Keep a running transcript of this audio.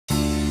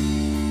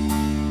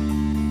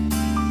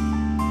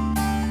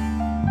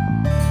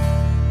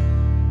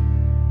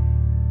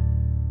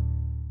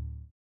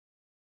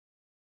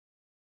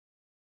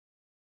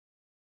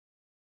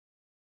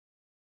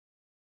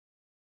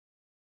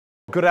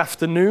Good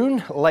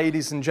afternoon,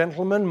 ladies and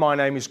gentlemen. My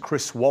name is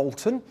Chris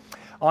Walton.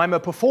 I'm a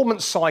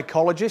performance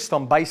psychologist.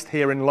 I'm based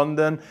here in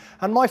London,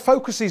 and my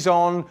focus is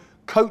on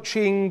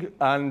coaching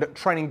and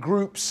training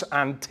groups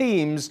and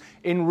teams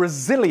in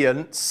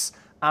resilience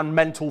and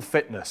mental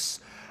fitness.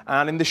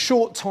 And in the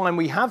short time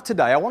we have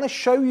today, I want to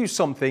show you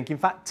something, in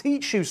fact,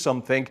 teach you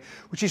something,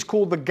 which is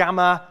called the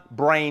Gamma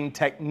Brain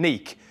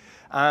Technique.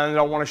 And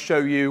I want to show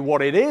you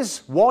what it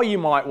is, why you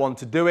might want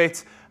to do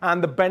it,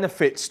 and the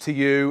benefits to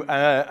you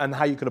and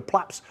how you could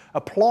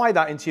apply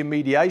that into your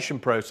mediation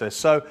process.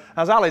 So,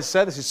 as Alice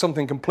said, this is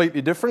something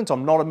completely different.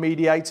 I'm not a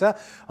mediator.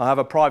 I have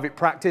a private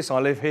practice. I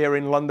live here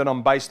in London.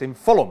 I'm based in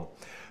Fulham.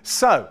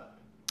 So,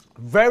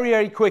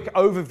 very quick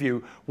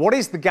overview. What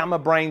is the Gamma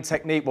Brain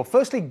Technique? Well,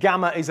 firstly,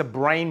 gamma is a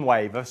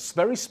brainwave, a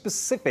very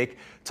specific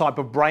type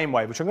of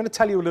brainwave, which I'm going to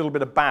tell you a little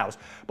bit about.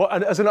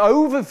 But as an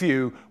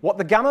overview, what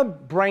the Gamma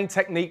Brain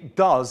Technique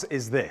does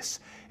is this.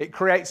 It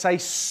creates a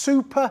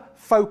super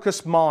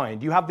focused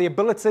mind. You have the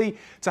ability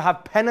to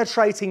have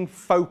penetrating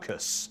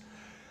focus,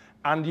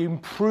 and you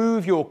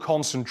improve your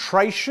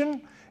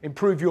concentration,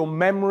 improve your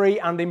memory,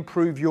 and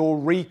improve your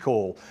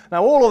recall.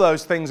 Now, all of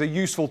those things are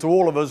useful to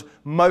all of us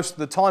most of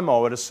the time, I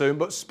would assume,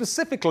 but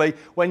specifically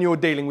when you're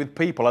dealing with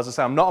people. As I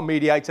say, I'm not a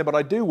mediator, but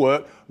I do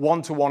work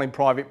one-to-one in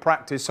private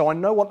practice, so I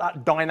know what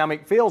that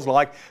dynamic feels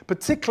like,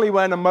 particularly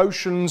when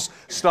emotions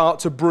start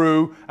to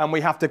brew and we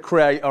have to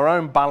create our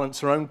own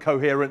balance, our own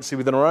coherency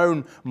within our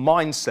own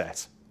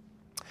mindset.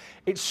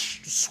 It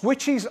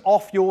switches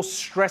off your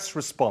stress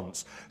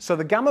response. So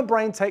the Gamma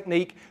Brain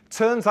Technique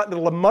turns that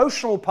little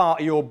emotional part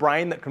of your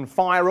brain that can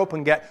fire up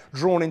and get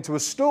drawn into a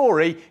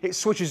story, it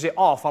switches it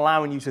off,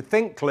 allowing you to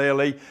think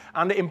clearly,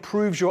 and it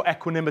improves your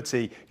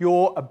equanimity,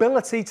 your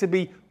ability to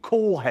be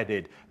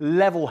cool-headed,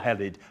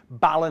 level-headed,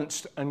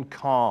 balanced and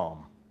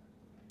calm.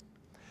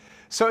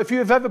 So if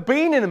you've ever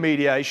been in a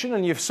mediation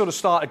and you've sort of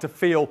started to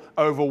feel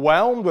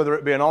overwhelmed, whether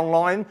it be an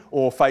online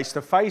or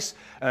face-to-face,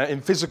 in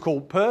physical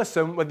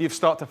person, whether you've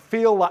started to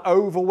feel that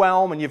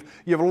overwhelm and you've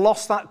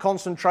lost that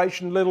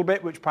concentration a little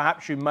bit, which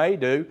perhaps you may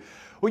do,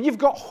 well, you've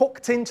got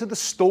hooked into the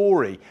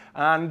story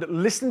and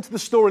listened to the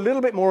story a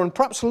little bit more and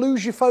perhaps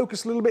lose your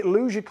focus a little bit,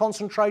 lose your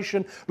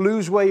concentration,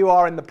 lose where you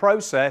are in the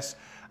process,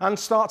 and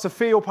start to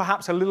feel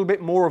perhaps a little bit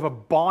more of a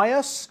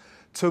bias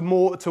to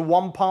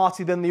one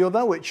party than the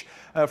other, which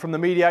from the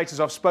mediators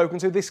I've spoken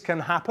to, this can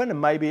happen, and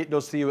maybe it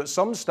does to you at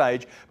some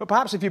stage. But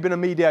perhaps if you've been a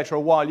mediator a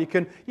while, you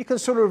can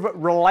sort of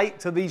relate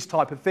to these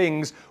type of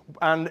things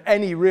and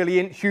any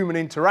really human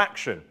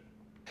interaction.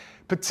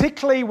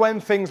 Particularly when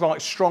things like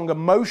strong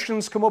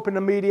emotions come up in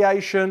a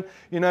mediation,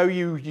 you know,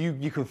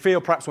 you can feel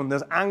perhaps when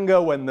there's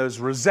anger, when there's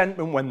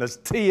resentment, when there's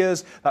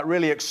tears, that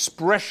really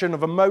expression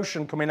of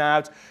emotion coming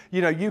out, you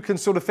know, you can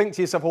sort of think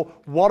to yourself, well,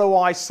 what do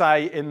I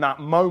say in that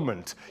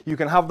moment? You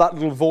can have that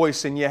little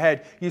voice in your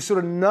head. You sort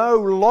of know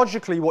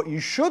logically what you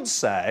should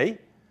say,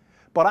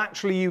 but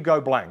actually you go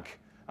blank.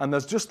 And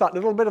there's just that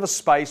little bit of a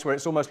space where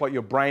it's almost like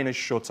your brain is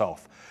shut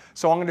off.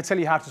 So I'm going to tell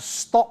you how to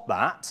stop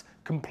that,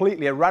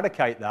 completely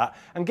eradicate that,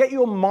 and get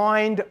your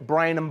mind,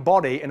 brain and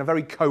body in a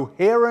very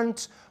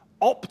coherent,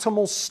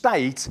 optimal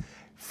state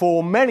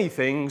for many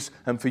things,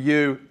 and for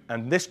you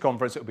and this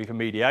conference it will be for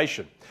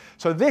mediation.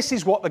 So this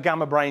is what the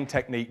Gamma Brain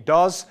Technique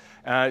does.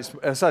 It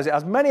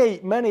has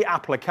many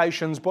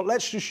applications, but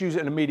let's just use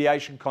it in a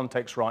mediation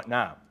context right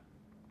now.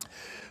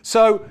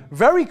 So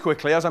very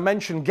quickly, as I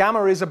mentioned,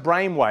 gamma is a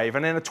brainwave,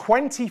 and in a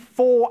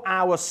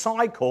 24-hour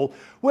cycle,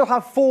 we'll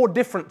have 4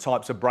 different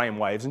types of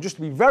brainwaves. And just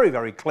to be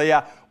very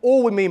clear,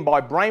 all we mean by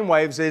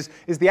brainwaves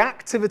is the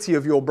activity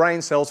of your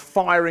brain cells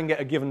firing at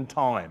a given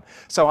time.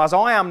 So as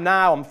I am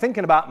now, I'm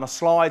thinking about my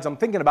slides, I'm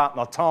thinking about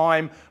my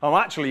time, I'm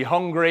actually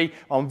hungry,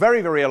 I'm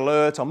very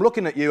alert, I'm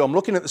looking at you, I'm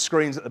looking at the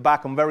screens at the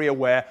back, I'm very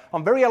aware,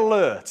 I'm very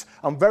alert,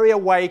 I'm very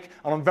awake,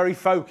 and I'm very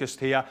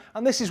focused here.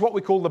 And this is what we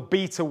call the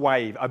beta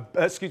wave,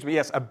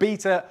 a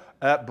beta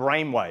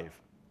brainwave.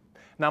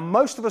 Now,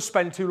 most of us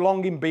spend too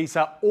long in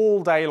beta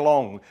all day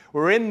long.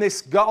 We're in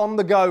this on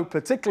the go,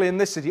 particularly in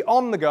this city,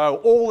 on the go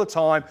all the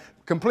time,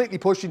 completely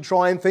pushing,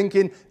 trying,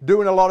 thinking,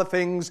 doing a lot of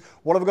things.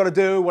 What have I got to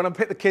do? When I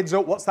pick the kids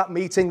up, what's that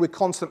meeting? We're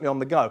constantly on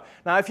the go.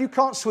 Now, if you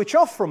can't switch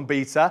off from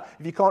beta,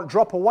 if you can't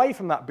drop away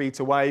from that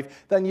beta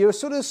wave, then you're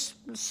sort of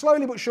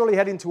slowly but surely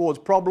heading towards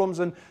problems.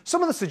 And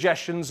some of the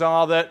suggestions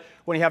are that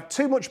when you have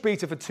too much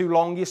beta for too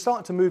long, you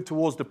start to move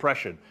towards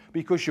depression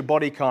because your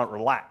body can't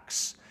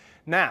relax.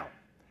 Now,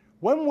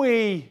 when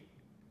we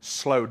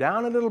slow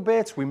down a little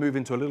bit, we move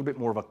into a little bit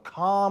more of a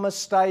calmer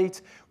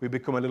state, we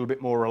become a little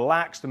bit more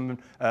relaxed and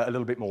a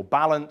little bit more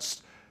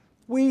balanced,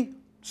 we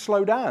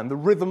slow down. The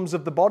rhythms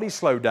of the body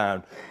slow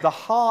down, the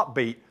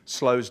heartbeat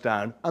slows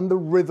down, and the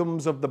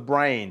rhythms of the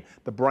brain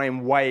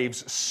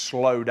waves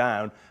slow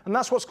down. And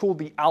that's what's called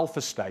the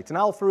alpha state. And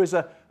alpha is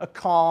a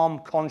calm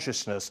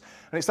consciousness.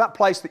 And it's that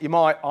place that you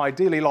might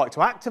ideally like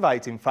to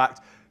activate, in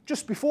fact,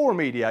 just before a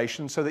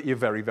mediation so that you're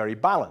very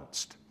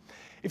balanced.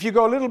 If you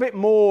go a little bit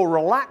more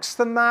relaxed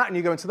than that and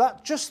you go into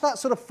that, just that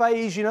sort of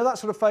phase, you know, that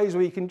sort of phase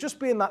where you can just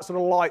be in that sort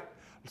of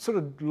sort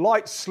of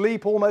light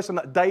sleep almost, in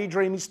that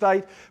daydreamy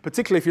state.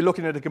 Particularly if you're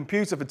looking at a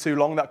computer for too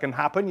long, that can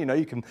happen. You know,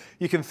 you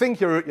can think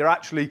you're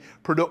actually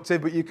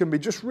productive, but you can be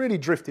just really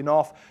drifting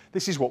off.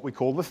 This is what we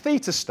call the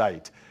theta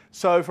state.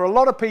 So for a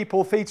lot of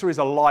people, theta is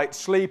a light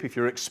sleep. If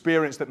you're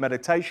experienced at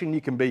meditation, you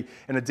can be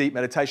in a deep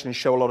meditation and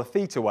show a lot of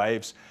theta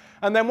waves.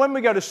 And then when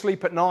we go to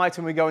sleep at night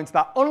and we go into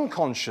that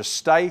unconscious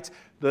state,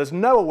 there's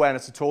no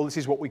awareness at all. This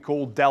is what we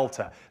call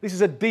delta. This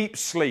is a deep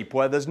sleep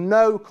where there's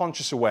no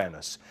conscious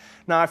awareness.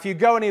 Now, if you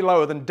go any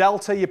lower than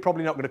delta, you're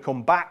probably not going to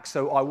come back,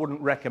 so I wouldn't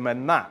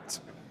recommend that.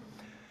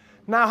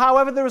 Now,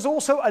 however, there is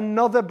also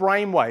another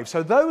brainwave.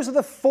 So those are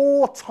the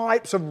 4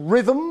 types of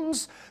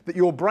rhythms that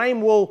your brain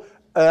will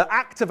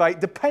activate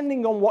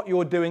depending on what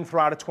you're doing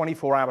throughout a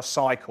 24-hour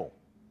cycle.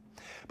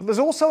 But there's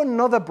also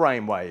another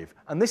brainwave,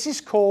 and this is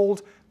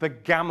called the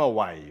gamma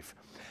wave.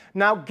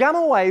 Now,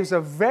 gamma waves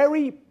are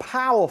very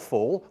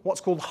powerful,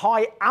 what's called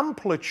high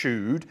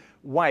amplitude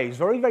waves,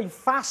 very, very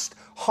fast,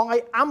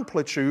 high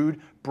amplitude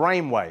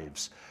brain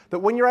waves, that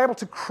when you're able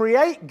to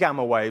create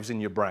gamma waves in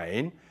your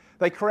brain,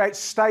 they create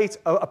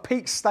a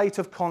peak state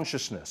of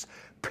consciousness,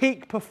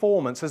 peak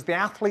performance, as the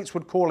athletes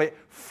would call it,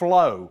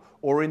 flow,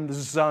 or in the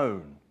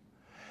zone.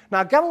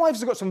 Now, gamma waves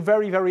have got some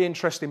very, very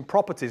interesting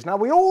properties. Now,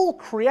 we all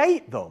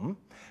create them,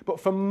 but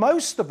for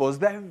most of us,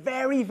 they're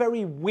very,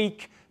 very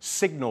weak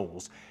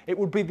signals. It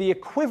would be the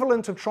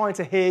equivalent of trying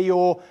to hear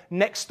your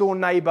next-door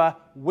neighbor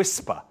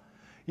whisper.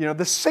 You know,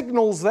 the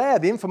signal's there,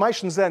 the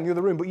information's there in the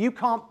other room, but you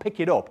can't pick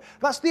it up.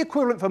 That's the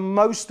equivalent for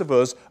most of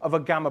us of a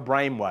gamma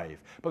brainwave.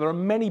 But there are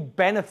many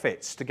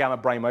benefits to gamma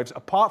brainwaves,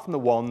 apart from the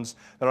ones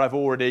that I've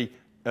already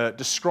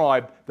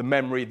described: the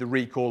memory, the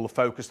recall, the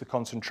focus, the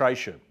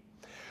concentration.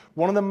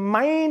 One of the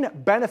main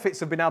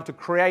benefits of being able to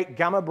create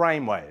gamma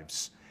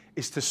brainwaves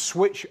is to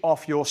switch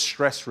off your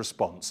stress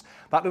response.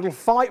 That little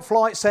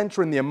fight-flight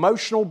center in the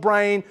emotional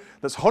brain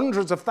that's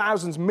hundreds of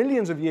thousands,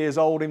 millions of years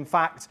old, in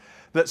fact,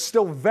 that's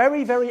still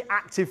very, very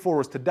active for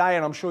us today,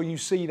 and I'm sure you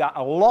see that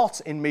a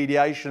lot in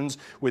mediations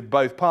with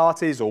both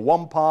parties or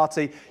one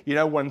party. You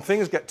know, when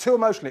things get too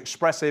emotionally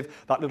expressive,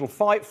 that little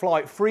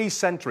fight-flight freeze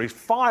center is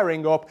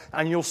firing up,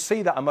 and you'll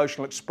see that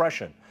emotional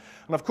expression.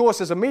 And of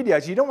course, as a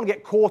mediator, you don't want to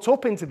get caught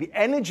up into the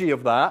energy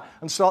of that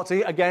and start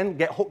to, again,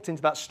 get hooked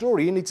into that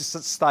story. You need to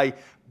stay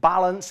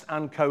balanced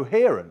and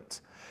coherent.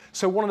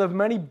 So one of the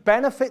many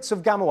benefits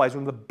of gamma waves,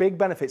 one of the big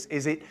benefits,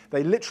 is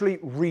they literally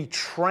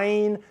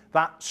retrain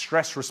that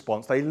stress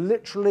response. They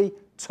literally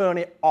turn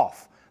it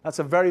off. That's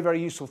a very,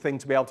 very useful thing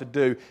to be able to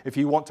do if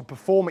you want to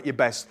perform at your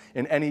best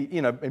in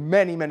in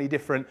many, many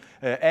different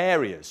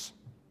areas.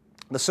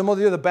 There's some of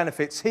the other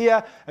benefits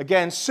here.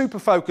 Again, super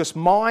focused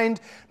mind.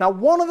 Now,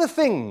 one of the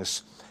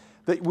things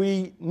that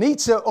we need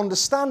to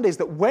understand is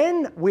that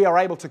when we are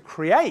able to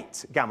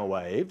create gamma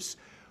waves,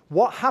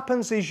 what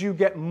happens is you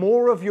get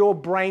more of your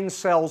brain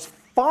cells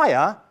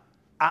fire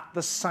at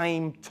the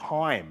same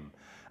time.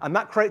 And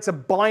that creates a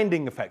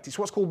binding effect. It's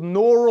what's called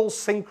neural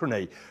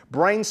synchrony,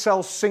 brain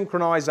cell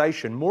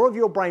synchronization. More of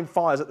your brain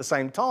fires at the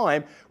same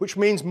time, which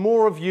means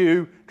more of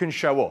you can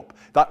show up.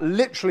 That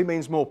literally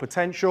means more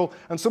potential.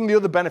 And some of the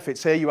other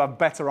benefits here, you have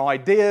better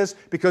ideas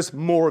because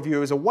more of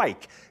you is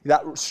awake.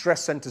 That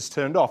stress center's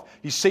turned off.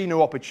 You see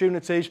new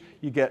opportunities.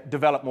 You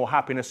develop more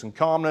happiness and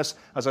calmness.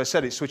 As I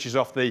said, it switches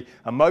off the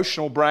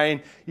emotional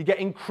brain. You get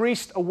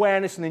increased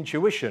awareness and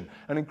intuition.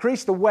 And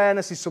increased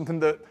awareness is something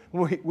that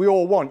we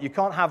all want. You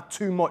can't have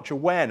too much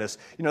awareness.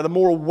 You know, the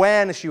more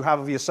awareness you have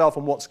of yourself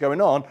and what's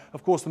going on,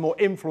 of course, the more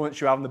influence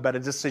you have and the better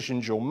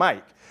decisions you'll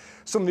make.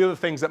 Some of the other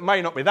things that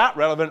may not be that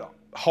relevant: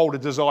 hold a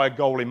desired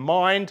goal in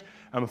mind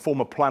and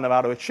form a plan of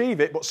how to achieve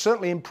it, but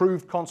certainly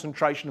improved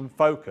concentration and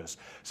focus.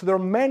 So there are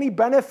many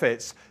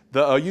benefits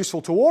that are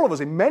useful to all of us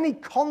in many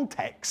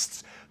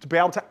contexts to be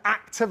able to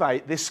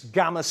activate this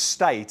gamma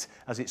state,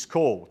 as it's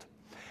called.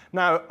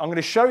 Now, I'm going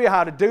to show you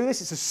how to do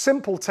this. It's a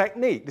simple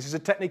technique. This is a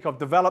technique I've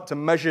developed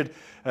and measured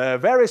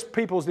various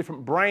people's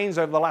different brains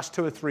over the last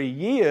 2 or 3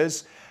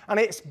 years, and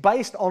it's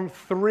based on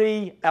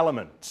 3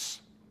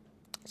 elements.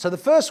 So the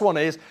first one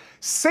is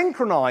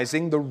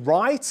synchronizing the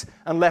right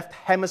and left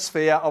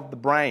hemisphere of the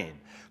brain.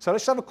 So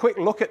let's have a quick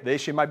look at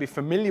this. You may be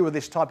familiar with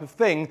this type of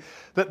thing,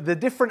 that the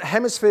different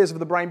hemispheres of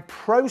the brain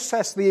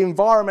process the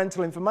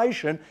environmental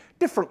information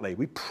differently.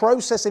 We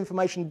process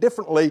information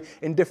differently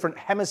in different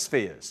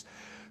hemispheres.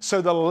 So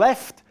the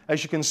left,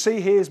 as you can see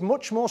here, is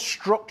much more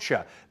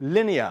structure,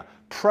 linear,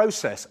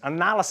 process,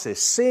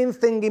 analysis, seeing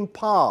things in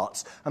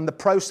parts and the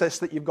process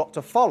that you've got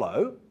to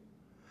follow.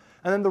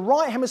 And then the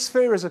right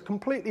hemisphere is a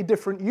completely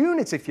different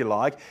unit, if you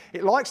like.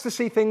 It likes to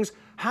see things,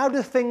 how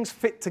do things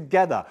fit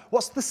together?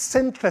 What's the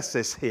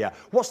synthesis here?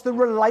 What's the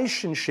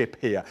relationship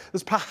here?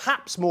 There's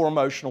perhaps more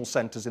emotional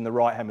centers in the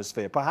right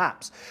hemisphere,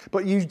 perhaps.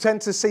 But you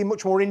tend to see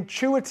much more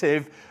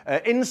intuitive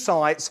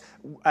insights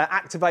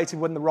activated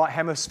when the right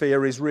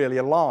hemisphere is really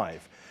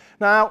alive.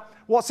 Now,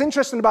 what's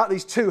interesting about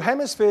these 2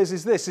 hemispheres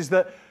is this, is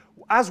that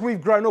as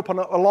we've grown up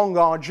along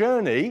our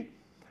journey,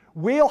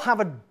 we'll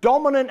have a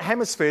dominant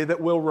hemisphere that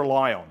we'll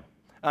rely on.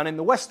 And in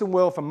the Western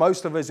world, for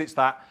most of us, it's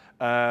that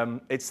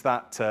It's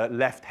that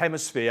left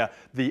hemisphere,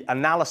 the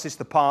analysis,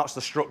 the parts,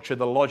 the structure,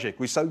 the logic.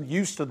 We're so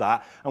used to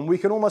that, and we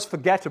can almost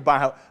forget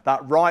about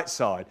that right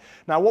side.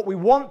 Now, what we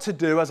want to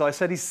do, as I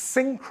said, is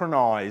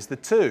synchronize the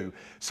two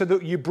so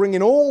that you bring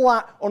in all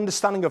that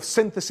understanding of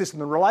synthesis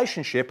and the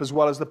relationship, as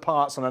well as the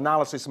parts and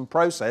analysis and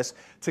process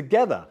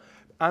together.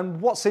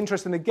 And what's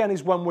interesting, again,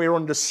 is when we're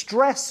under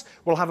stress,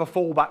 we'll have a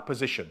fallback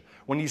position.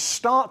 When you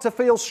start to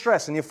feel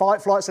stress and your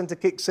fight-flight center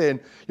kicks in,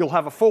 you'll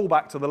have a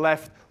fallback to the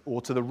left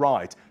or to the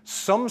right.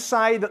 Some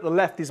say that the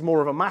left is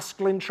more of a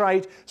masculine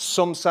trait.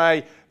 Some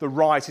say the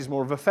right is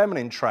more of a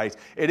feminine trait.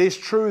 It is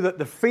true that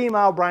the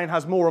female brain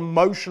has more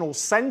emotional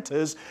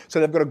centers, so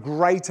they've got a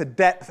greater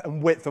depth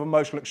and width of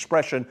emotional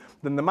expression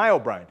than the male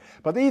brain.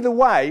 But either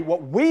way,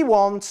 what we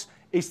want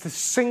is to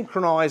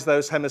synchronize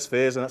those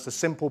hemispheres, and that's a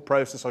simple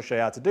process. I'll show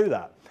you how to do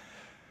that.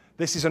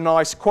 This is a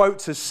nice quote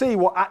to see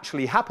what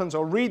actually happens.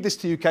 I'll read this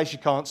to you in case you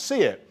can't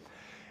see it.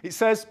 It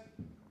says,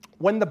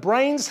 when the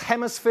brain's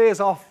hemispheres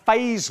are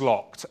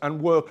phase-locked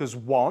and work as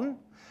one,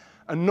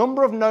 a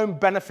number of known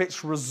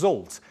benefits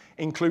result,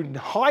 including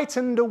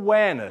heightened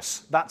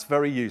awareness, that's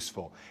very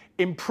useful,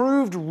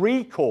 improved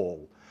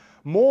recall,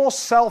 more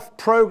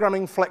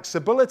self-programming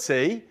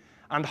flexibility,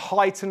 and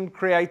heightened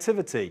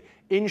creativity.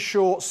 In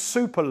short,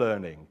 super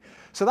learning.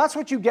 So that's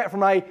what you get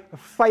from a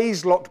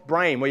phase-locked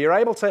brain, where you're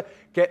able to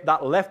get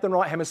that left and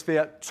right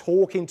hemisphere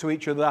talking to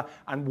each other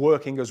and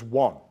working as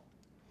one.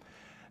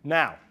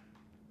 Now,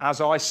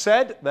 as I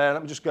said, there,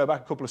 let me just go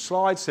back a couple of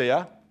slides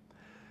here.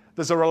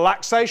 There's a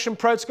relaxation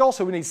protocol,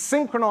 so we need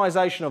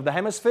synchronization of the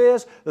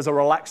hemispheres. There's a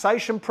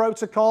relaxation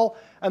protocol.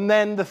 And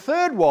then the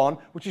third one,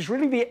 which is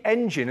really the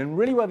engine and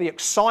really where the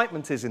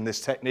excitement is in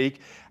this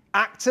technique,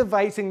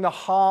 activating the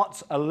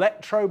heart's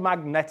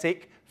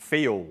electromagnetic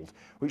field,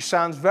 which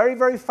sounds very,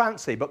 very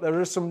fancy, but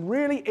there is some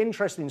really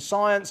interesting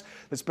science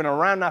that's been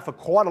around now for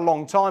quite a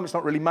long time. It's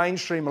not really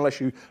mainstream unless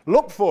you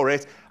look for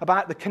it,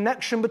 about the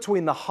connection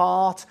between the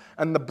heart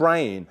and the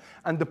brain.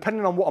 And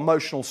depending on what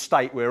emotional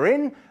state we're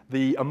in,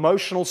 the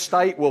emotional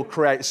state will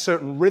create a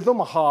certain rhythm,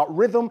 a heart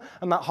rhythm,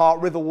 and that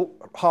heart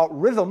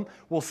rhythm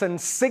will send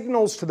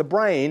signals to the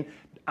brain.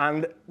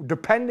 And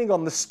depending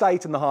on the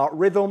state and the heart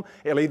rhythm,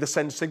 it'll either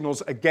send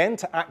signals again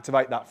to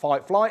activate that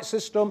fight-flight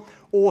system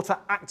or to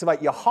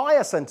activate your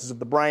higher centers of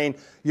the brain,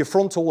 your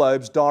frontal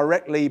lobes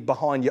directly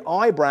behind your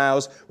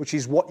eyebrows, which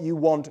is what you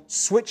want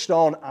switched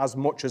on as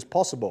much as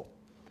possible.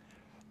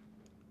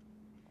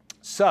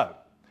 So,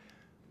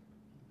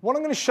 what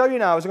I'm going to show you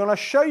now is I'm going to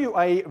show you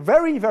a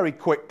very, very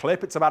quick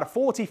clip. It's about a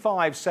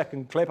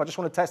 45-second clip. I just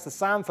want to test the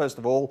sound first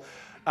of all.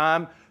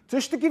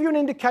 Just to give you an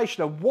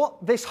indication of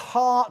what this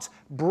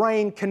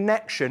heart-brain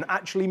connection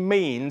actually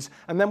means,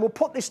 and then we'll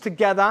put this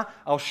together.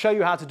 I'll show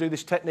you how to do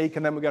this technique,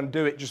 and then we're going to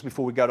do it just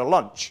before we go to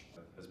lunch.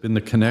 Has been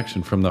the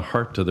connection from the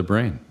heart to the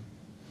brain.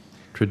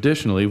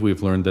 Traditionally,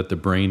 we've learned that the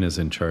brain is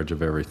in charge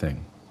of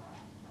everything,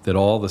 that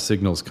all the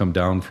signals come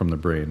down from the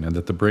brain, and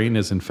that the brain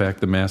is in fact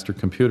the master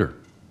computer,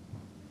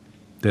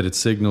 that its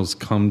signals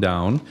come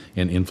down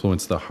and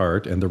influence the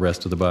heart and the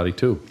rest of the body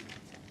too.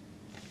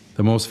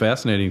 The most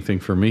fascinating thing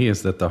for me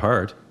is that the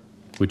heart,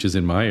 which is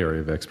in my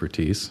area of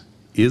expertise,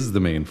 is the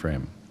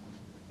mainframe.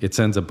 It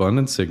sends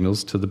abundant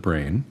signals to the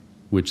brain,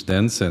 which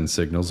then sends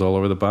signals all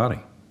over the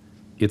body.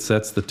 It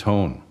sets the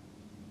tone.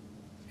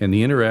 And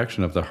the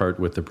interaction of the heart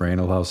with the brain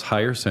allows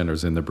higher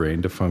centers in the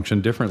brain to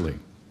function differently.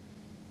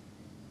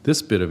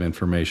 This bit of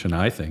information,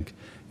 I think,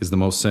 is the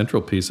most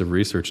central piece of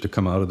research to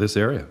come out of this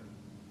area.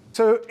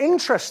 So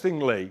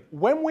interestingly,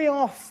 when we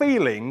are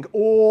feeling,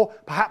 or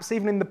perhaps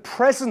even in the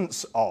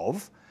presence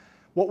of,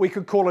 what we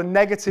could call a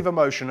negative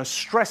emotion, a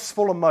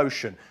stressful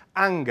emotion,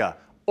 anger,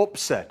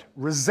 upset,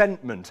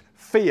 resentment,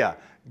 fear,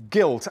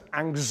 guilt,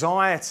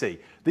 anxiety,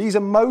 these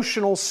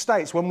emotional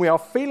states, when we are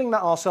feeling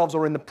that ourselves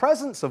or in the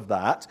presence of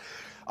that,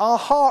 our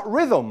heart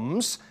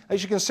rhythms,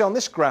 as you can see on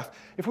this graph,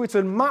 if we were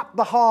to map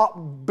the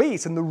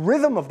heartbeat and the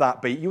rhythm of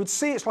that beat, you would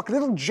see it's like a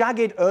little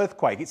jagged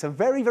earthquake. It's a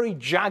very, very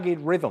jagged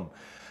rhythm.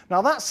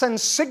 Now that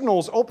sends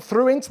signals up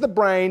through into the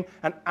brain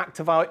and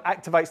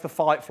activates the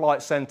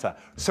fight-flight center.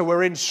 So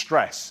we're in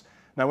stress.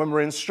 Now when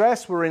we're in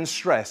stress, we're in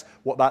stress.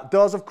 What that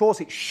does, of course,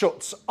 it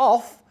shuts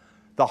off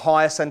the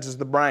higher centers of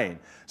the brain.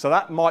 So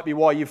that might be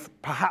why you've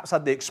perhaps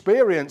had the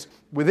experience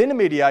within a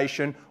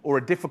mediation or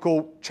a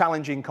difficult,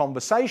 challenging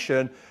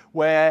conversation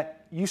where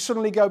you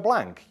suddenly go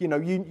blank. You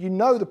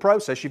know the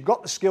process, you've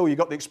got the skill, you've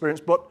got the experience,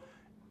 but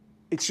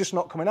it's just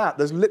not coming out.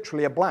 There's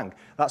literally a blank.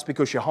 That's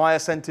because your higher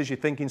centers, your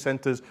thinking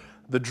centers,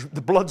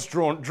 the blood's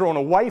drawn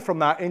away from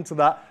that into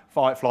that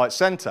fight-flight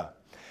center.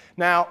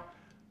 Now,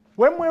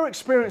 when we're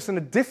experiencing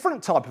a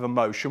different type of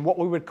emotion, what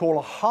we would call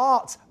a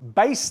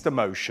heart-based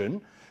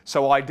emotion,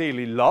 so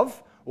ideally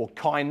love or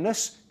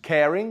kindness,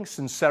 caring,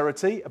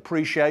 sincerity,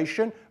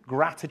 appreciation,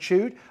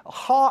 gratitude,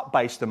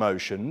 heart-based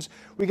emotions,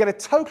 we get a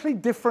totally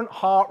different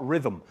heart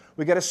rhythm.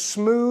 We get a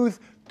smooth,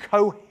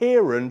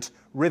 coherent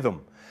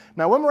rhythm.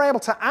 Now, when we're able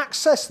to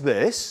access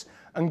this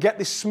and get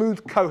this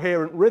smooth,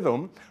 coherent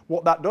rhythm,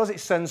 what that does, it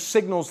sends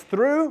signals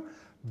through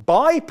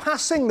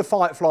bypassing the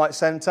fight-flight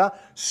center,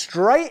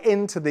 straight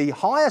into the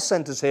higher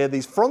centers here,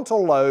 these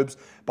frontal lobes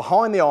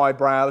behind the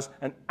eyebrows,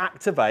 and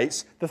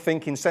activates the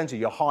thinking center,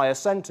 your higher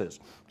centers.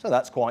 So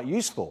that's quite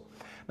useful.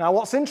 Now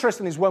what's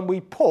interesting is when we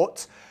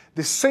put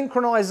the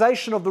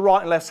synchronization of the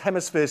right and left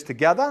hemispheres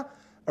together,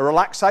 a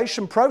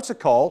relaxation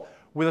protocol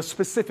with a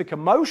specific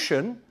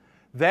emotion,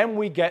 then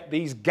we get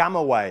these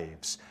gamma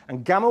waves.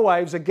 And gamma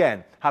waves,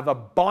 again, have a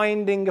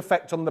binding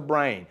effect on the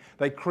brain.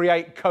 They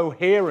create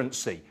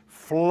coherency,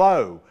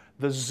 flow,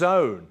 the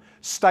zone,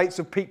 states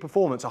of peak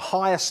performance, a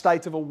higher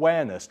state of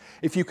awareness.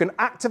 If you can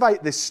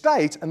activate this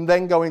state and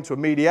then go into a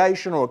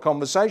mediation or a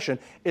conversation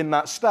in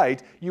that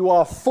state, you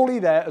are fully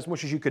there as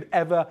much as you could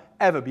ever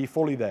be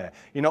fully there.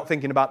 You're not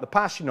thinking about the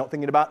past, you're not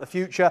thinking about the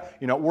future,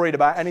 you're not worried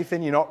about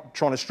anything, you're not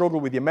trying to struggle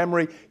with your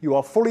memory. You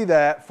are fully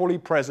there, fully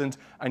present,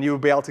 and you will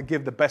be able to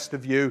give the best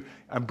of you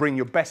and bring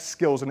your best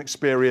skills and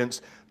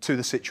experience to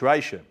the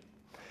situation.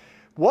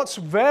 What's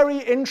very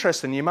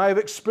interesting, you may have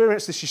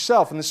experienced this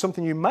yourself, and there's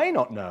something you may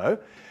not know,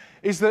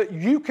 is that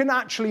you can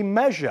actually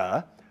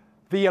measure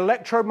the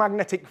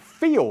electromagnetic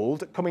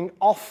field coming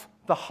off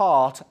the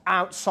heart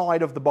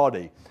outside of the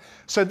body.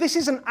 So this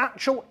is an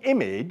actual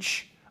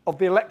image of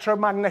the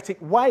electromagnetic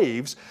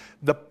waves.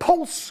 The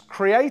pulse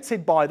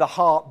created by the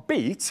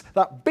heartbeat,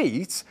 that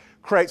beat,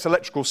 creates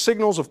electrical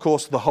signals. Of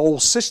course, the whole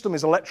system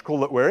is electrical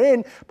that we're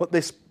in, but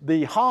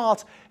the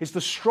heart is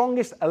the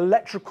strongest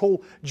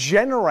electrical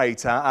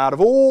generator out of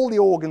all the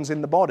organs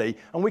in the body,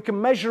 and we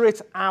can measure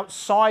it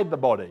outside the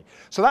body.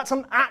 So that's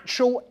an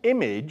actual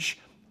image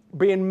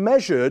being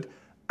measured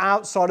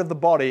outside of the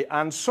body,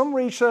 and some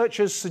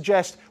researchers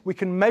suggest we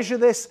can measure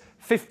this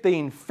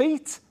 15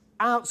 feet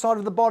outside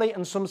of the body,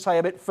 and some say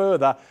a bit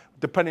further,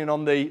 depending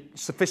on the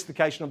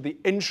sophistication of the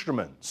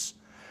instruments.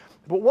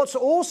 But what's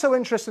also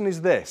interesting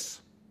is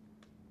this.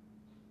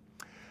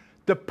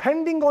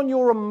 Depending on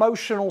your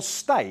emotional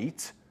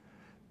state,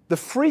 the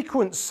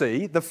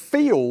frequency, the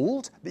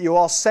field that you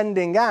are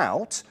sending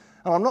out,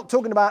 and I'm not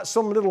talking about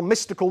some little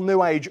mystical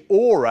New Age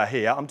aura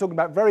here, I'm talking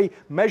about very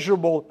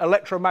measurable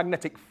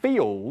electromagnetic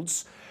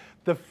fields,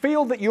 the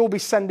field that you'll be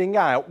sending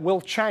out will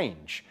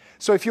change.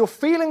 So if you're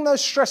feeling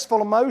those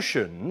stressful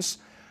emotions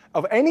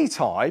of any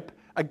type,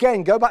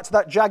 again, go back to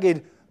that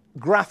jagged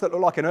graph that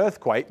looked like an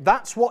earthquake,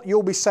 that's what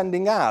you'll be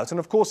sending out. And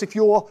of course, if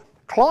your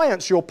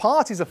clients, your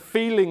parties are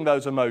feeling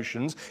those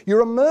emotions,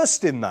 you're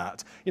immersed in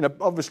that. You know,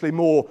 obviously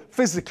more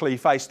physically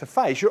face to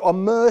face, you're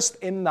immersed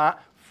in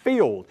that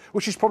field,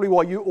 which is probably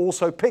why you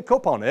also pick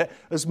up on it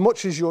as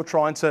much as you're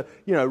trying to,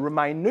 you know,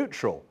 remain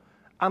neutral.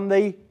 And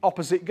the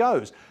opposite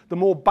goes. The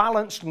more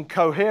balanced and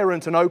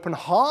coherent and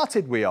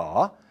open-hearted we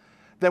are,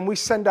 then we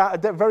send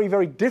out a very,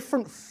 very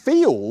different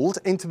field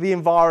into the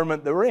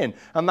environment that we're in.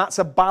 And that's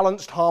a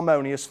balanced,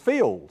 harmonious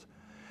field.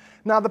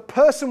 Now, the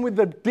person with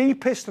the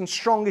deepest and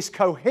strongest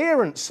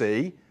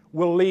coherency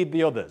will lead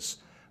the others.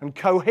 And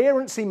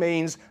coherency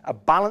means a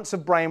balance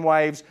of brain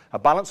waves, a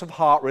balance of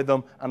heart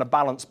rhythm, and a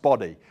balanced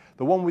body.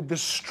 The one with the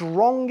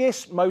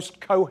strongest,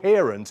 most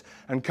coherent,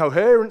 and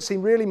coherency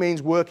really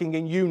means working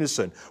in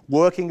unison,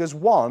 working as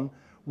one,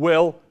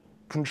 will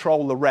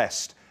control the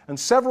rest. And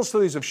several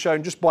studies have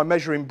shown, just by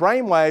measuring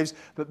brain waves,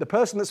 that the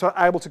person that's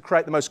able to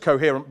create the most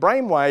coherent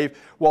brain wave,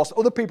 whilst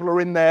other people are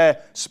in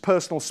their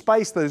personal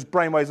space, those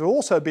brain waves are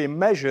also being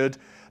measured,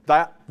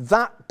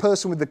 that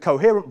person with the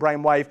coherent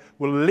brain wave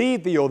will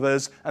lead the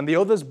others, and the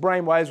others'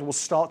 brain waves will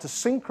start to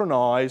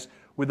synchronize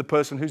with the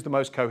person who's the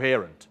most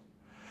coherent.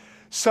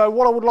 So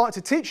what I would like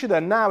to teach you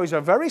then now is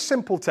a very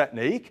simple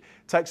technique.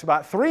 It takes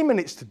about 3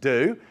 minutes to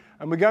do,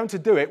 and we're going to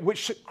do it,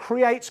 which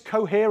creates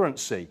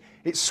coherency.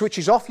 It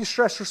switches off your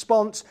stress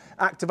response,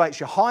 activates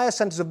your higher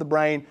centers of the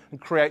brain, and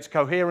creates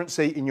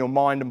coherency in your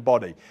mind and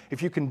body.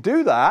 If you can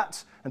do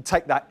that and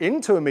take that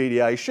into a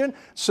mediation,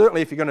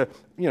 certainly if you're going to,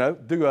 you know,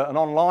 do an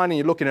online and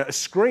you're looking at a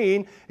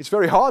screen, it's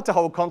very hard to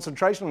hold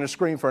concentration on a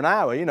screen for an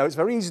hour. You know, it's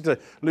very easy to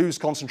lose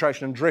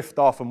concentration and drift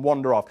off and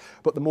wander off.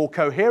 But the more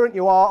coherent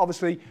you are,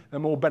 obviously, the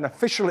more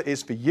beneficial it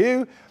is for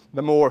you.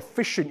 The more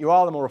efficient you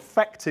are, the more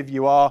effective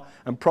you are,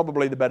 and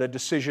probably the better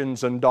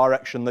decisions and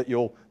direction that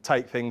you'll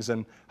take things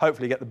and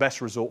hopefully get the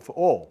best result for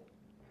all.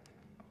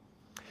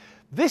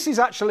 This is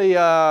actually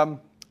an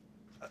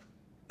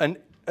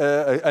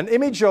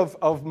image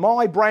of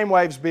my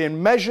brainwaves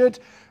being measured.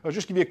 I'll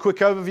just give you a quick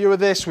overview of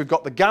this. We've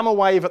got the gamma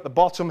wave at the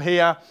bottom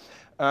here,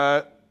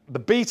 the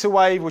beta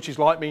wave, which is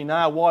like me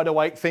now, wide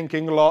awake,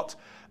 thinking a lot.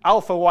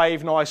 Alpha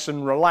wave, nice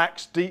and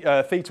relaxed.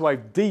 Theta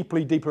wave,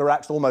 deeply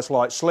relaxed, almost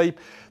like sleep.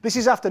 This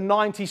is after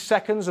 90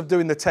 seconds of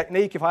doing the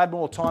technique. If I had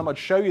more time, I'd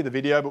show you the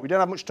video, but we don't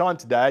have much time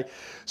today.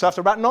 So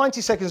after about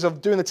 90 seconds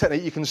of doing the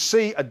technique, you can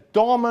see a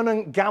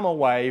dominant gamma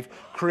wave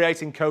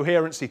creating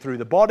coherency through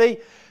the body.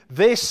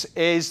 This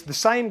is the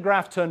same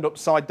graph turned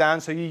upside down,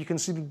 so you can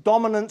see the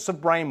dominance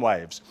of brain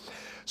waves.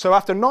 So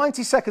after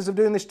 90 seconds of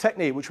doing this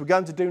technique, which we're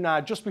going to do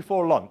now just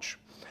before lunch,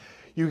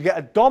 you get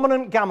a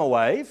dominant gamma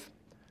wave,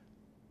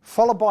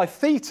 followed by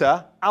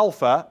theta,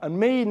 alpha, and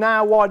me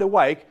now wide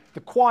awake, the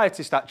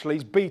quietest actually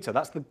is beta.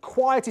 That's the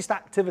quietest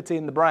activity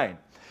in the brain.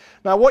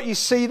 Now what you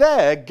see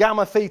there,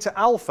 gamma, theta,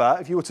 alpha,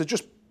 if you were to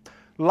just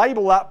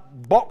label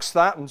that, box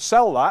that, and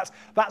sell that.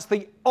 That's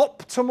the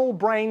optimal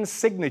brain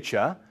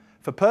signature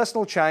for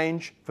personal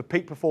change, for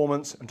peak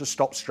performance, and to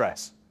stop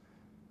stress.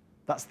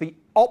 That's the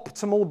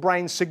optimal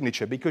brain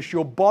signature because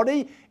your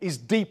body is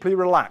deeply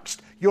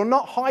relaxed. You're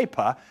not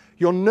hyper.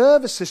 Your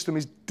nervous system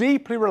is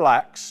deeply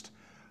relaxed,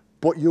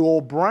 but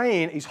your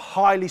brain is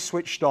highly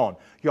switched on.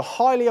 You're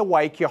highly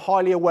awake, you're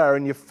highly aware,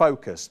 and you're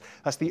focused.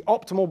 That's the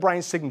optimal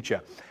brain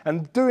signature.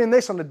 And doing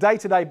this on a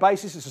day-to-day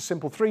basis, it's a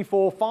simple 3,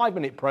 4,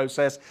 5-minute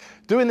process.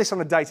 Doing this on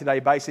a day-to-day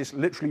basis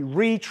literally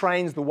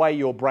retrains the way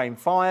your brain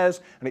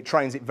fires, and it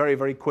trains it very,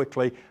 very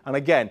quickly. And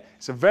again,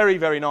 it's a very,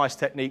 very nice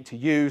technique to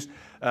use.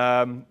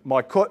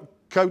 My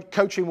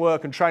coaching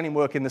work and training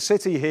work in the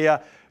city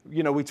here,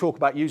 you know, we talk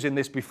about using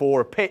this before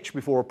a pitch,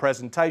 before a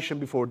presentation,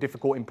 before a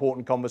difficult,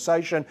 important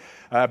conversation,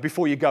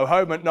 before you go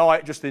home at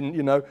night, just in,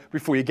 you know,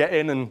 before you get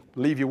in and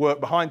leave your work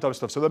behind type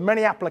stuff. So there are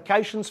many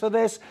applications for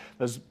this.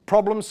 There's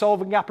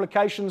problem-solving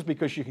applications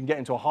because you can get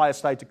into a higher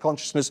state of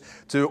consciousness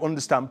to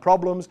understand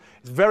problems.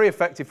 It's very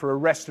effective for a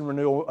rest and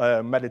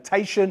renewal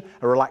meditation,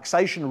 a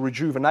relaxation, a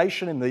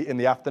rejuvenation in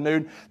the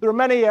afternoon. There are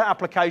many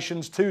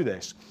applications to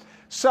this.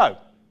 So,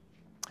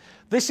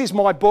 this is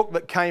my book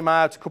that came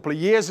out a couple of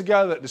years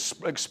ago that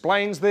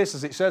explains this,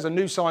 as it says, a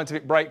new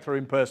scientific breakthrough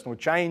in personal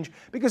change,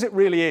 because it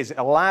really is. It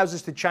allows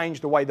us to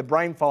change the way the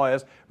brain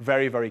fires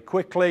very, very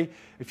quickly.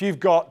 If you've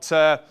got,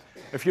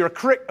 if you're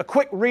a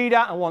quick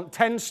reader and want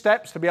 10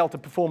 steps to be able to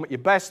perform at your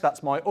best,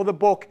 that's my other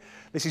book.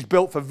 This is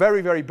built for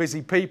very, very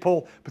busy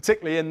people,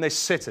 particularly in this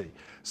city.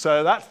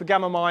 So that's the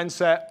gamma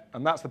mindset,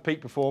 and that's the peak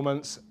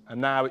performance,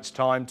 and now it's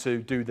time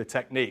to do the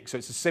technique. So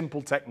it's a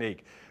simple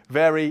technique,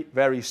 very,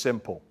 very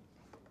simple.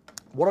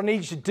 What I need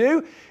you to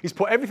do is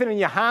put everything in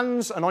your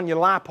hands and on your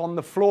lap on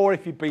the floor,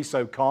 if you'd be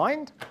so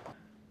kind.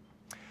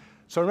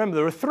 So remember,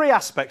 there are 3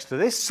 aspects to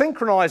this.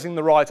 Synchronizing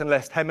the right and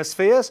left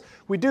hemispheres.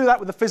 We do that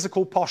with the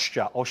physical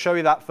posture. I'll show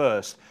you that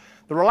first.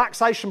 The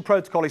relaxation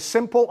protocol is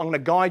simple. I'm going to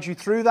guide you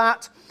through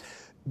that.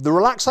 The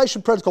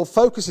relaxation protocol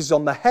focuses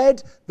on the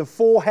head, the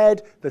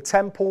forehead, the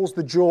temples,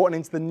 the jaw, and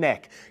into the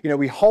neck. You know,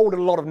 we hold a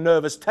lot of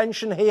nervous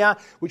tension here,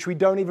 which we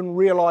don't even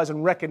realize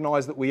and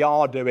recognize that we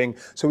are doing.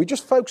 So we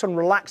just focus on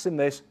relaxing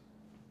this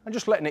and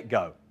just letting it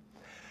go.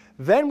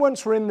 Then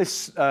once we're in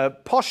this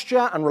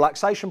posture and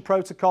relaxation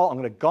protocol, I'm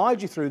going to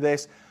guide you through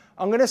this.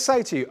 I'm going to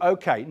say to you,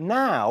 okay,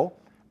 now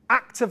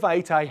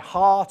activate a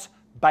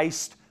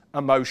heart-based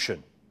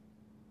emotion.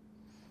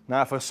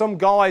 Now for some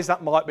guys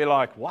that might be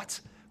like, what?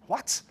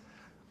 What?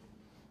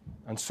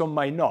 And some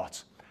may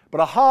not. But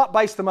a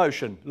heart-based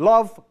emotion,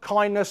 love,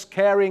 kindness,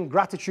 caring,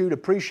 gratitude,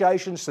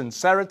 appreciation,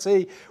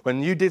 sincerity,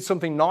 when you did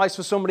something nice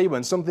for somebody,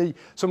 when somebody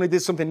did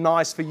something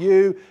nice for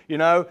you, you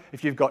know,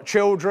 if you've got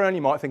children,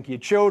 you might think of your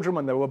children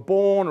when they were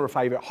born, or a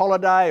favourite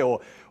holiday, or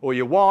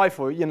your wife,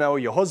 or, you know,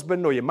 your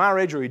husband, or your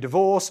marriage, or your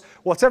divorce,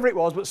 whatever it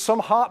was, but some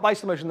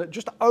heart-based emotion that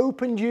just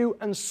opened you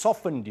and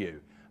softened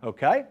you,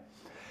 okay?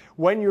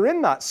 When you're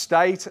in that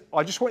state,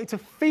 I just want you to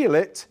feel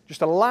it,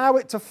 just allow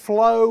it to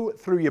flow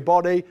through your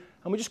body,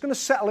 and we're just going to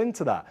settle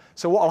into that.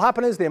 So what will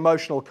happen is the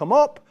emotion will come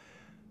up,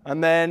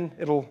 and then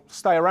it'll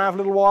stay around for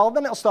a little while,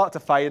 then it'll start to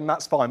fade, and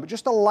that's fine. But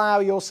just allow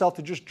yourself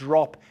to just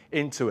drop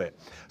into it.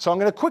 So I'm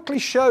going to quickly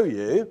show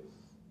you.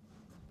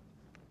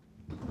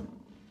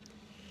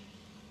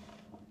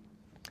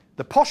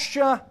 The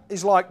posture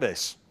is like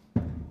this.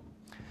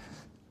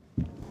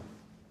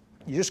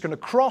 You're just going to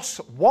cross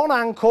one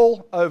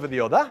ankle over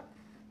the other,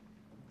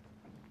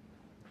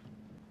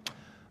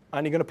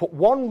 and you're going to put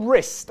one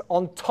wrist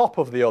on top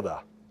of the other.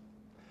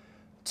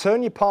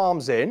 Turn your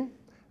palms in,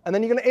 and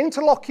then you're going to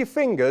interlock your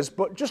fingers,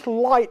 but just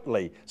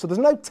lightly. So there's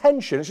no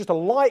tension, it's just a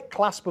light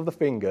clasp of the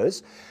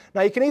fingers.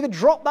 Now you can either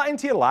drop that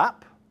into your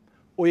lap,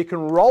 or you can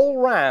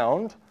roll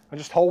round and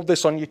just hold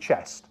this on your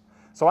chest.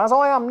 So as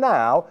I am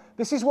now,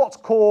 this is what's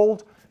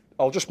called,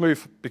 I'll just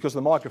move because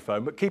of the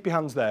microphone, but keep your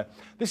hands there.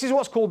 This is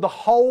what's called the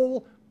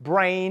whole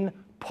brain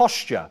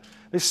posture.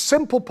 This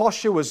simple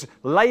posture was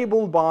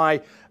labeled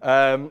by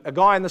a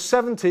guy in the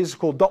 70s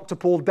called Dr.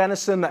 Paul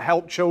Dennison that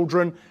helped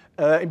children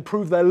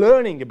improve their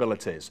learning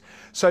abilities.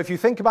 So if you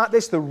think about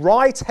this, the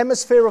right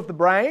hemisphere of the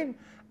brain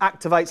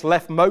activates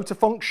left motor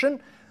function,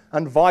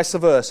 and vice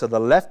versa. The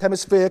left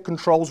hemisphere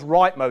controls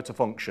right motor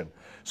function.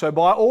 So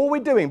by all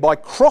we're doing, by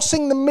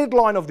crossing the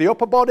midline of the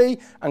upper body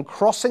and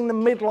crossing the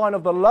midline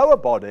of the lower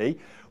body,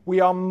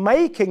 we are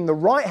making the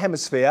right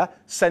hemisphere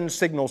send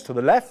signals to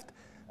the left,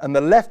 and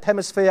the left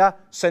hemisphere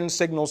sends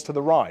signals to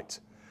the right.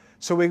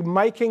 So we're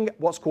making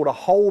what's called a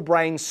whole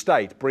brain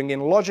state, bringing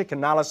logic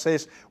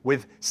analysis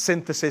with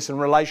synthesis and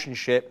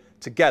relationship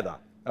together,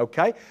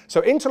 okay?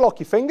 So interlock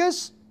your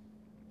fingers,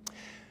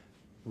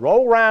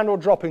 roll round or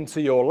drop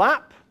into your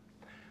lap.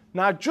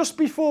 Now, just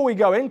before we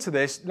go into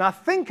this, now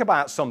think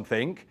about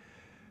something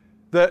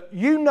that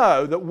you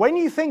know that when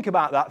you think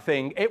about that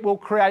thing, it will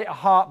create a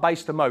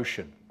heart-based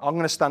emotion. I'm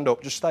going to stand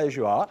up, just stay as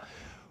you are.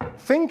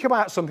 Think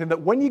about something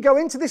that when you go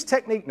into this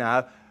technique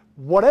now,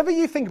 whatever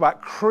you think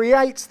about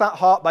creates that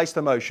heart-based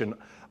emotion.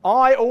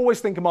 I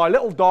always think of my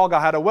little dog. I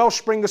had a Welsh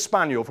Springer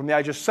Spaniel from the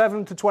age of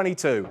 7 to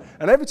 22.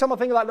 And every time I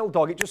think of that little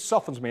dog, it just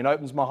softens me and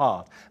opens my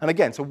heart. And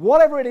again, so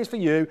whatever it is for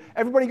you,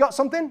 everybody got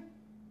something?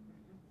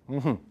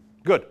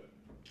 Good.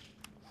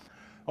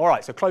 All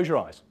right, so close your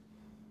eyes.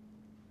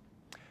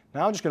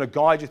 Now I'm just going to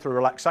guide you through a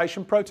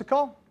relaxation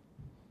protocol.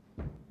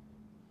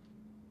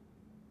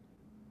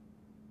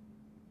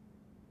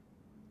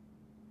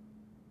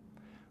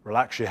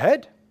 Relax your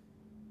head.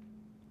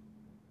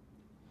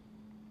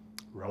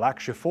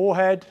 Relax your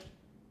forehead.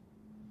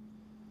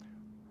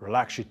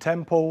 Relax your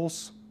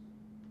temples.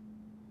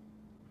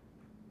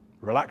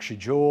 Relax your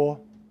jaw.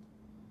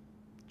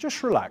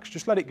 Just relax,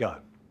 just let it go.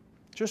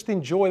 Just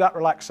enjoy that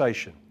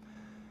relaxation.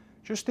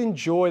 Just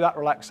enjoy that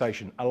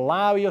relaxation.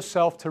 Allow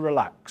yourself to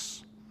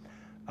relax.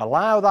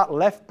 Allow that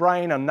left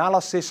brain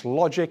analysis,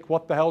 logic,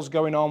 what the hell's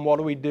going on, what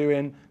are we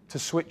doing, to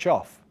switch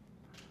off.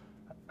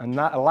 And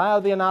allow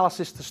the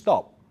analysis to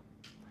stop.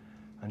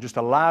 And just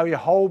allow your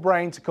whole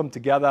brain to come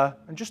together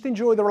and just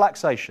enjoy the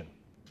relaxation.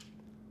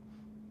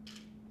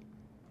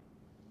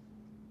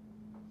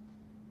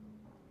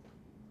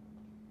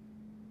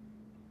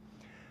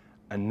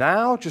 And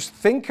now just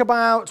think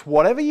about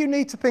whatever you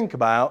need to think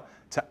about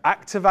to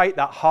activate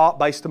that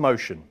heart-based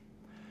emotion.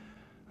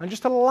 And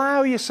just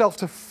allow yourself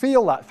to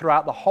feel that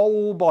throughout the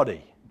whole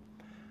body.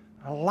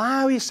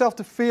 Allow yourself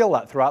to feel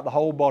that throughout the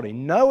whole body,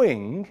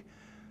 knowing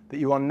that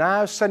you are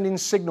now sending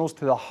signals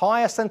to the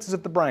higher centers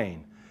of the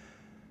brain.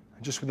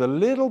 And just with a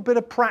little bit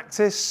of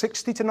practice,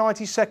 60 to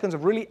 90 seconds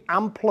of really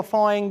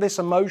amplifying this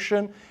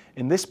emotion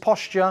in this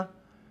posture,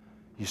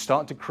 you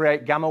start to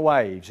create gamma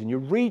waves, and you're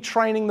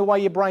retraining the way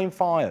your brain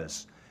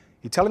fires.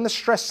 You're telling the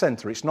stress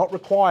center it's not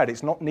required,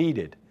 it's not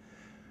needed.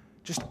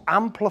 Just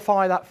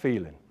amplify that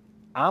feeling.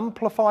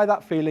 Amplify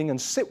that feeling and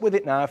sit with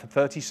it now for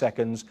 30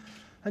 seconds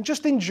and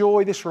just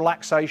enjoy this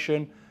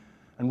relaxation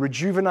and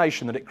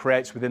rejuvenation that it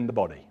creates within the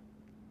body.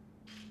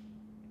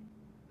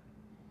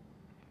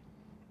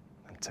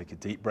 And take a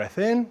deep breath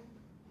in.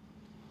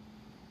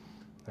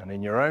 And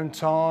in your own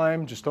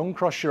time, just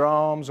uncross your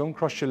arms,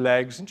 uncross your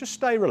legs, and just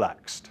stay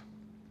relaxed.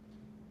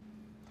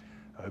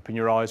 Open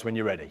your eyes when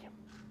you're ready.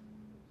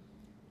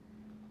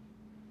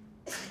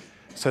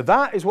 So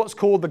that is what's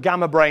called the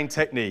gamma brain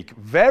technique.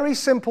 Very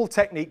simple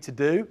technique to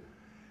do.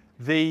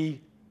 The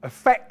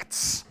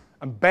effects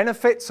and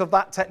benefits of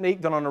that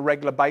technique done on a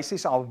regular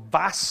basis are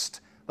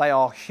vast. They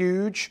are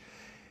huge.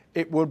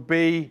 It would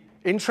be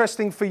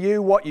interesting for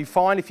you what you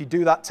find if you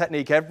do that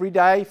technique every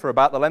day for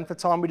about the length of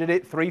time we did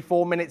it,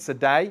 3-4 minutes a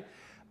day,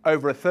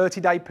 over a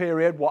 30-day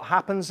period. What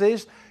happens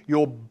is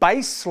your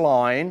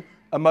baseline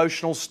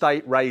emotional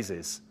state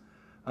raises.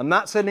 And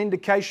that's an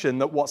indication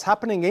that what's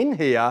happening in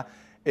here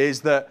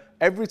is that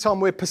every time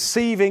we're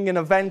perceiving an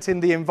event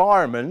in the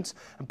environment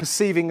and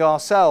perceiving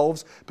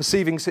ourselves,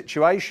 perceiving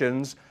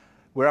situations,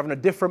 we're having a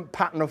different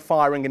pattern of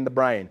firing in the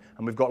brain.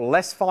 And we've got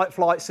less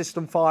fight-flight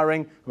system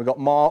firing, and we've got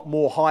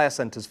more higher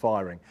centers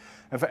firing.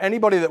 And for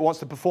anybody that wants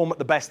to perform at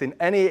the best in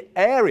any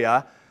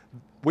area,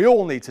 we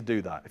all need to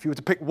do that. If you were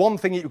to pick one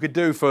thing that you could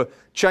do for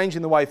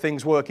changing the way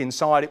things work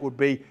inside, it would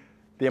be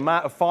the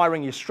amount of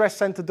firing your stress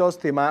center does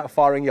to the amount of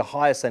firing your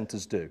higher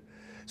centers do.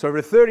 So over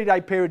a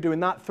 30-day period doing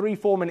that,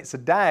 3-4 minutes a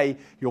day,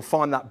 you'll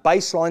find that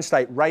baseline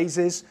state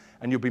raises,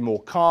 and you'll be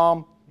more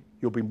calm,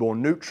 you'll be more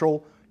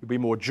neutral, you'll be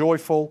more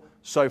joyful,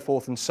 so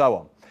forth and so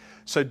on.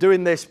 So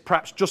doing this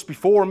perhaps just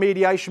before a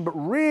mediation, but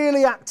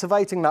really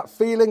activating that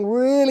feeling,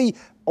 really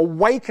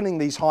awakening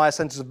these higher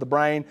centers of the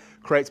brain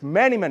creates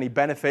many, many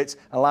benefits,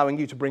 allowing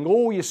you to bring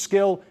all your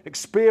skill,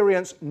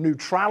 experience,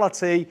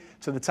 neutrality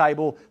to the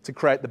table to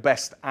create the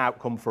best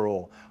outcome for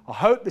all. I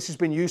hope this has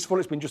been useful.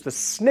 It's been just a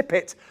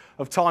snippet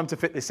of time to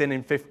fit this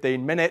in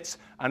 15 minutes,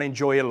 and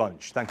enjoy your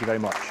lunch. Thank you very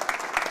much.